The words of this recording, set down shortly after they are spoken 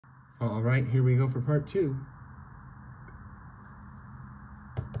All right, here we go for part 2.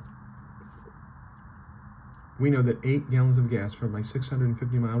 We know that 8 gallons of gas for my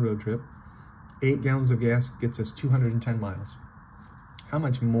 650-mile road trip, 8 gallons of gas gets us 210 miles. How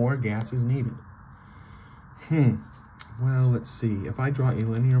much more gas is needed? Well, let's see. If I draw a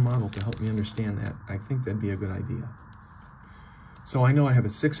linear model to help me understand that, I think that'd be a good idea. So I know I have a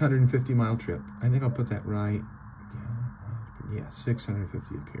 650-mile trip. I think I'll put that right. Yeah,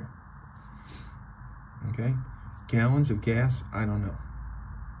 650 up here. Okay? Gallons of gas, I don't know.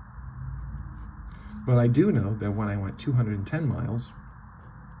 But I do know that when I went 210 miles,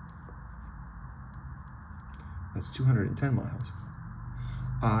 that's 210 miles,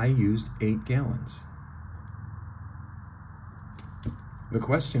 I used 8 gallons. The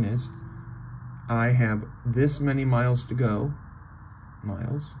question is, I have this many miles to go,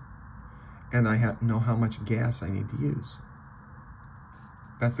 and I know how much gas I need to use.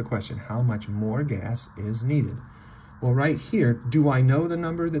 That's the question. How much more gas is needed? Well, right here, do I know the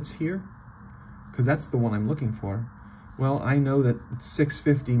number that's here? Because that's the one I'm looking for. Well, I know that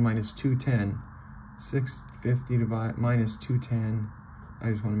 650 minus 210, 650 minus 210, I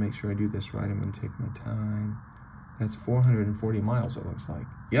just want to make sure I do this right. I'm going to take my time. That's 440 miles, it looks like.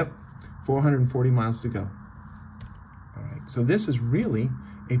 Yep, 440 miles to go. All right, so this is really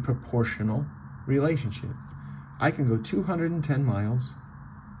a proportional relationship. I can go 210 miles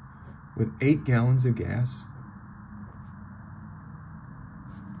with 8 gallons of gas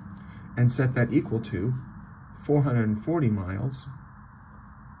and set that equal to 440 miles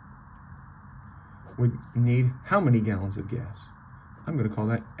would need how many gallons of gas? I'm going to call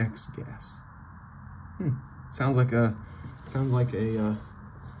that X gas. Sounds like a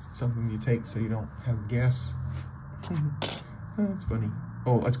something you take so you don't have gas. That's funny.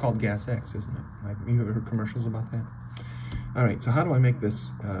 Oh, it's called Gas X, isn't it? Like, you ever heard commercials about that? All right, so how do I make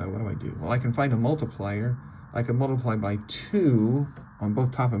this? What do I do? Well, I can find a multiplier. I can multiply by 2 on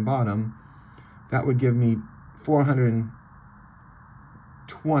both top and bottom. That would give me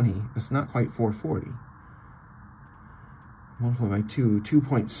 420. That's not quite 440. Multiply by 2. 2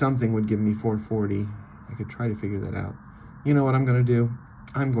 point something would give me 440. I could try to figure that out. You know what I'm going to do?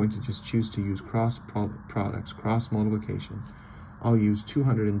 I'm going to just choose to use cross products, cross multiplication. I'll use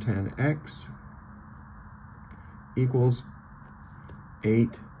 210x equals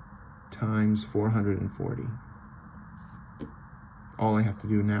 8 times 440. All I have to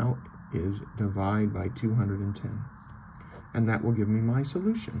do now is divide by 210. And that will give me my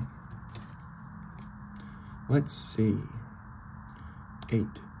solution. Let's see.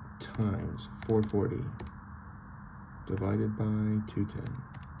 8 times 440 divided by 210.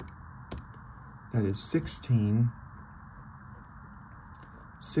 That is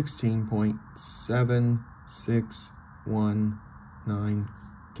 16.7619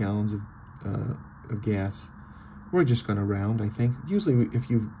 gallons of gas. We're just going to round, I think. Usually, if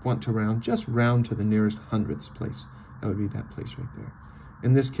you want to round, just round to the nearest hundredths place. That would be that place right there.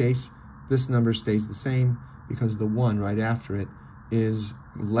 In this case, this number stays the same because the 1 right after it is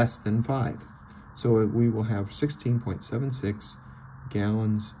less than 5. So we will have 16.76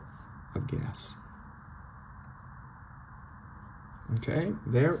 gallons of gas. Okay,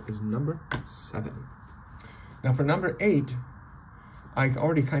 there is number 7. Now for number 8, I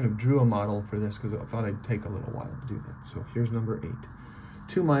already kind of drew a model for this because I thought I'd take a little while to do that. So here's number 8.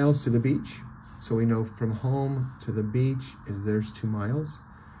 2 miles to the beach. So we know from home to the beach there's 2 miles.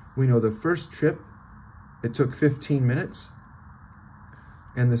 We know the first trip, it took 15 minutes.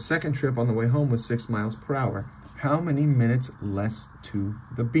 And the second trip on the way home was 6 miles per hour. How many minutes less to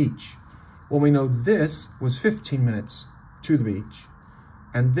the beach? Well, we know this was 15 minutes to the beach.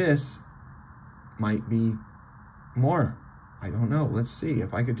 And this might be more. I don't know. Let's see.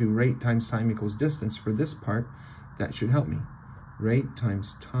 If I could do rate times time equals distance for this part, that should help me. Rate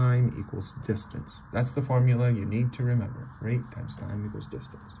times time equals distance. That's the formula you need to remember. Rate times time equals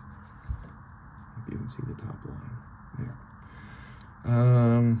distance. Hope you can see the top line there.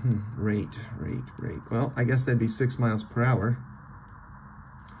 Rate. Well, I guess that'd be 6 miles per hour.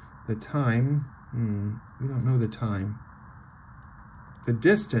 The time, we don't know the time. The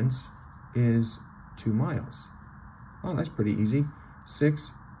distance is 2 miles. Oh, that's pretty easy.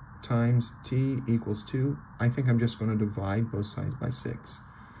 6 times t equals 2. I think I'm just going to divide both sides by 6.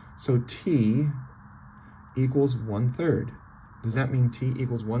 So t equals 1/3. Does that mean t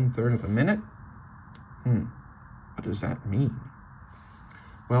equals 1/3 of a minute? What does that mean?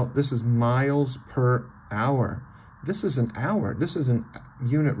 Well, this is miles per hour. This is an hour. This is a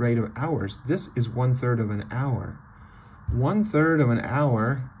unit rate of hours. This is 1/3 of an hour. 1/3 of an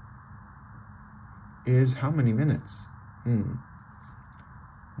hour is how many minutes?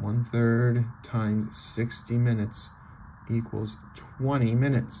 1/3 times 60 minutes equals 20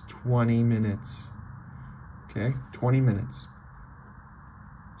 minutes. 20 minutes. Okay, 20 minutes.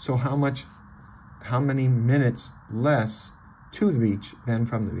 So how many minutes less to the beach than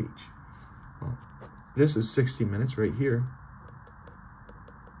from the beach? Well, this is 60 minutes right here.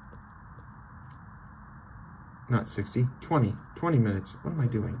 Not 60, 20 minutes. What am I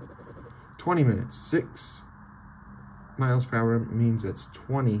doing? 20 minutes. 6 miles per hour means it's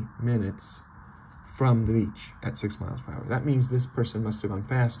 20 minutes from the beach at 6 miles per hour. That means this person must have gone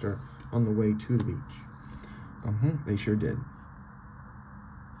faster on the way to the beach. They sure did.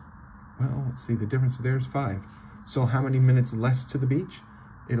 Well, let's see, the difference there is 5. So how many minutes less to the beach?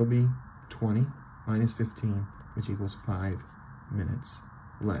 It'll be 20 minus 15, which equals 5 minutes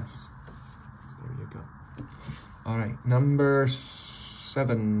less. There you go. All right, number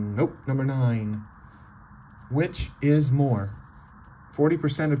 9. Which is more,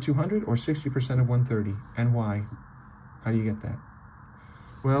 40% of 200 or 60% of 130, and why? How do you get that?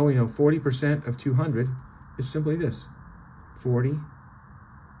 Well, we know 40% of 200 is simply this, 40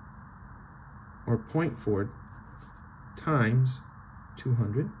 or 0.4 times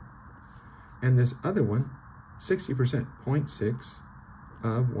 200, and this other one, 60%, 0.6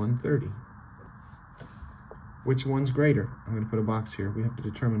 of 130. Which one's greater? I'm going to put a box here. We have to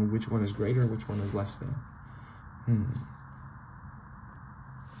determine which one is greater and which one is less than.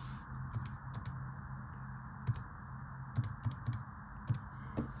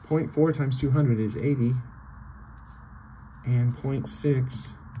 0.4 times 200 is 80, and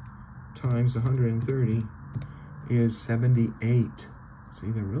 0.6 times 130 is 78.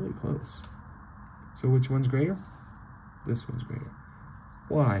 See, they're really close. So which one's greater? This one's greater.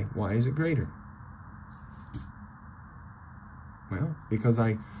 Why? Why is it greater? Well, because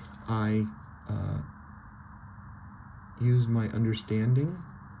I used my understanding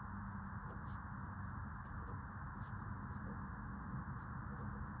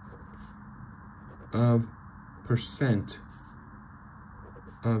of percent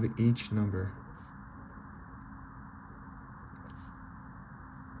of each number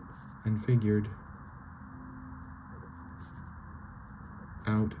and figured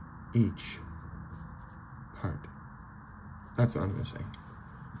out each part. That's what I'm going to say.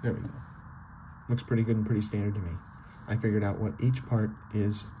 There we go. Looks pretty good and pretty standard to me. I figured out what each part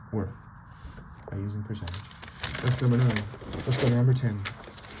is worth by using percentage. That's number 9. Let's go to number 10.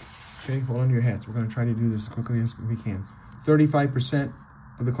 Okay, hold on to your hats. We're going to try to do this as quickly as we can. 35%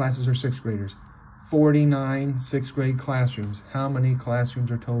 of the classes are 6th graders. 49 6th grade classrooms. How many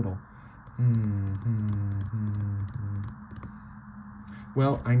classrooms are total?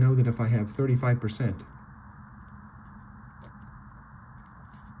 Well, I know that if I have 35%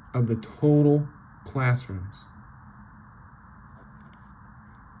 of the total classrooms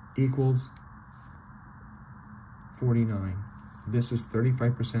equals 49. This is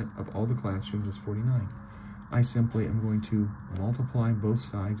 35% of all the classrooms is 49. I simply am going to multiply both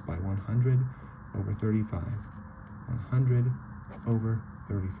sides by 100 over 35. 100 over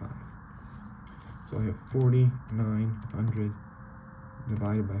 35. So I have 4,900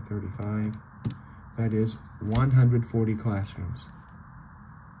 divided by 35. That is 140 classrooms.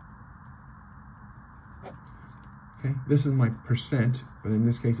 Okay, this is my percent, but in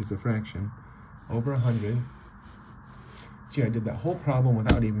this case it's a fraction, over 100. Gee, I did that whole problem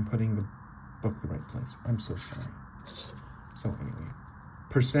without even putting the book in the right place. I'm so sorry. So anyway,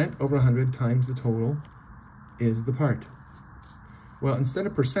 percent over 100 times the total is the part. Well, instead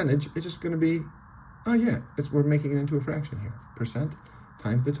of percentage, it's just going to be, oh yeah, we're making it into a fraction here. Percent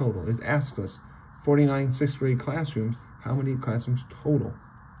times the total. It asks us, 49 6th grade classrooms, how many classrooms total?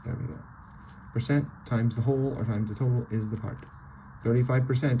 There we go. Percent times the whole or times the total is the part.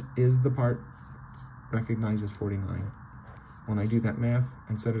 35% is the part, recognizes 49. When I do that math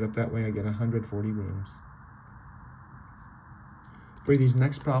and set it up that way, I get 140 rooms. For these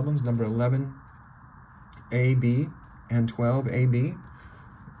next problems, number 11, AB, and 12AB,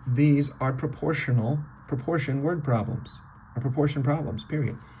 these are proportion word problems, or proportion problems,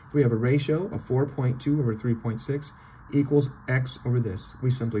 period. We have a ratio of 4.2 over 3.6 equals x over this.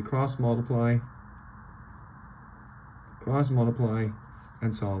 We simply cross multiply,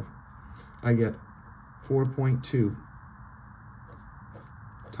 and solve. I get 4.2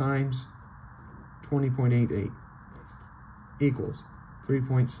 times 20.88 equals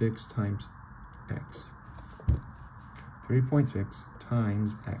 3.6 times x. 3.6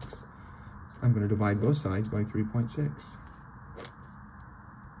 times x. I'm going to divide both sides by 3.6.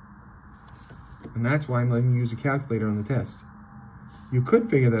 And that's why I'm letting you use a calculator on the test. You could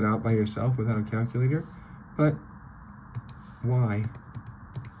figure that out by yourself without a calculator, but why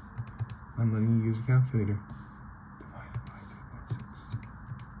I'm letting you use a calculator. Divided by 2.6.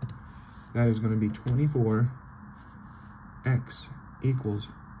 That is going to be 24. X equals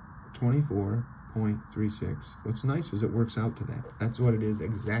 24.36. What's nice is it works out to that. That's what it is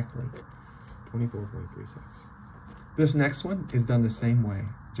exactly. 24.36. This next one is done the same way.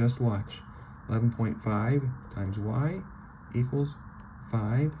 Just watch. 11.5 times y equals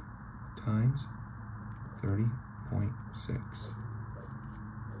 5 times 30.6.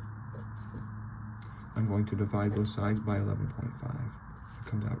 I'm going to divide both sides by 11.5. It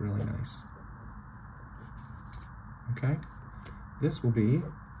comes out really nice. Okay? This will be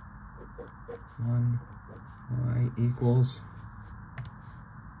 1y equals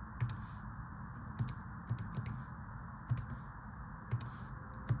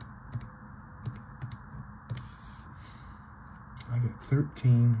I get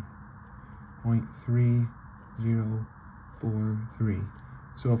 13.3043.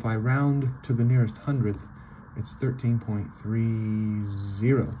 So if I round to the nearest hundredth, it's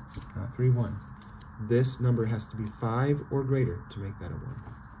 13.30, not 31. This number has to be 5 or greater to make that a 1.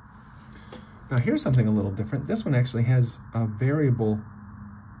 Now here's something a little different. This one actually has a variable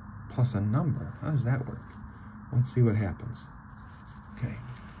plus a number. How does that work? Let's see what happens. Okay,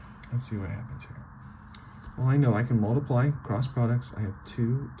 let's see what happens here. Well, I know I can multiply cross products. I have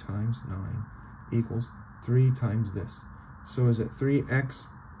 2 times 9 equals 3 times this. So is it 3x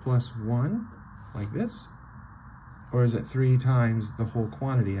plus 1, like this? Or is it 3 times the whole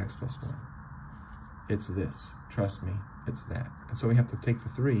quantity x plus 1? It's this. Trust me, it's that. And so we have to take the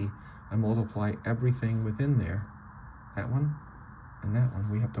 3 and multiply everything within there. That one and that one.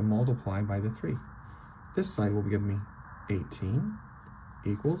 We have to multiply by the 3. This side will give me 18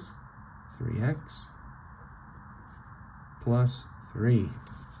 equals 3x plus 3.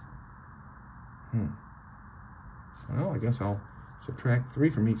 Well, I guess I'll subtract 3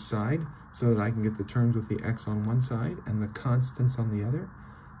 from each side so that I can get the terms with the x on one side and the constants on the other.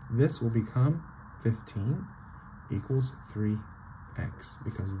 This will become 15 equals 3x,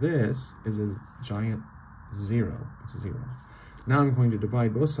 because this is a giant 0. It's 0. Now I'm going to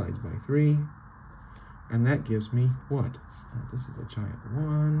divide both sides by 3, and that gives me what? Oh, this is a giant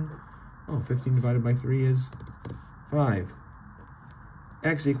 1. Oh, 15 divided by 3 is 5.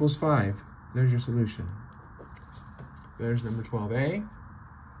 X equals 5. There's your solution. There's number 12a.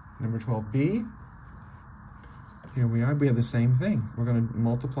 Number 12b. Here we are. We have the same thing. We're going to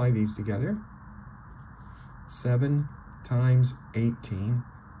multiply these together. 7 times 18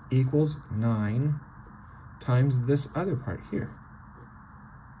 equals 9 times this other part here.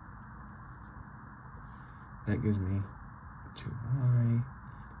 That gives me 2y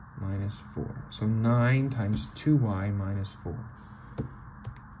minus 4. So 9 times 2y minus 4.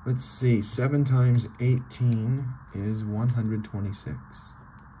 Let's see, 7 times 18 is 126.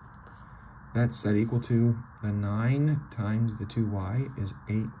 That's equal to the 9 times the 2y is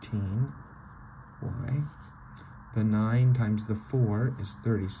 18y. The 9 times the 4 is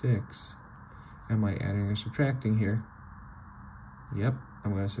 36. Am I adding or subtracting here? Yep,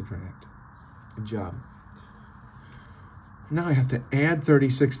 I'm going to subtract. Good job. Now I have to add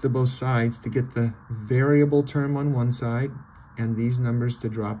 36 to both sides to get the variable term on one side and these numbers to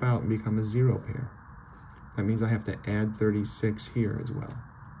drop out and become a 0 pair. That means I have to add 36 here as well.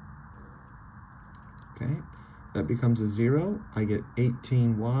 Okay, that becomes a 0. I get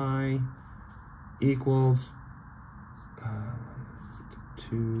 18y equals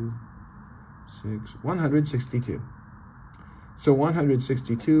 162. So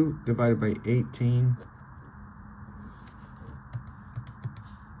 162 divided by 18,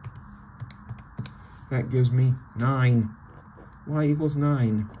 that gives me 9. Y equals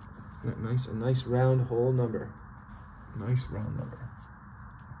 9. Isn't that nice? A nice round whole number. Nice round number.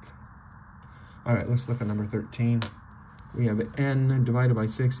 Okay. All right, let's look at number 13. We have n divided by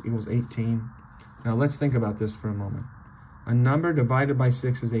 6 equals 18. Now let's think about this for a moment. A number divided by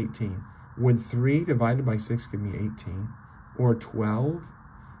 6 is 18. Would 3 divided by 6 give me 18? Or 12?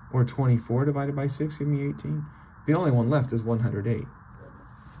 Or 24 divided by 6 give me 18? The only one left is 108.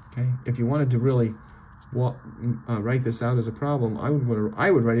 Okay? If you wanted to really write this out as a problem, I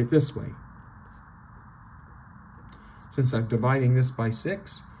would write it this way. Since I'm dividing this by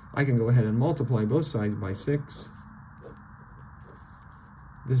 6, I can go ahead and multiply both sides by 6.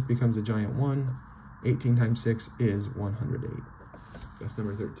 This becomes a giant 1. 18 times 6 is 108. That's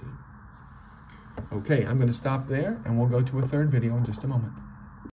number 13. Okay, I'm going to stop there, and we'll go to a third video in just a moment.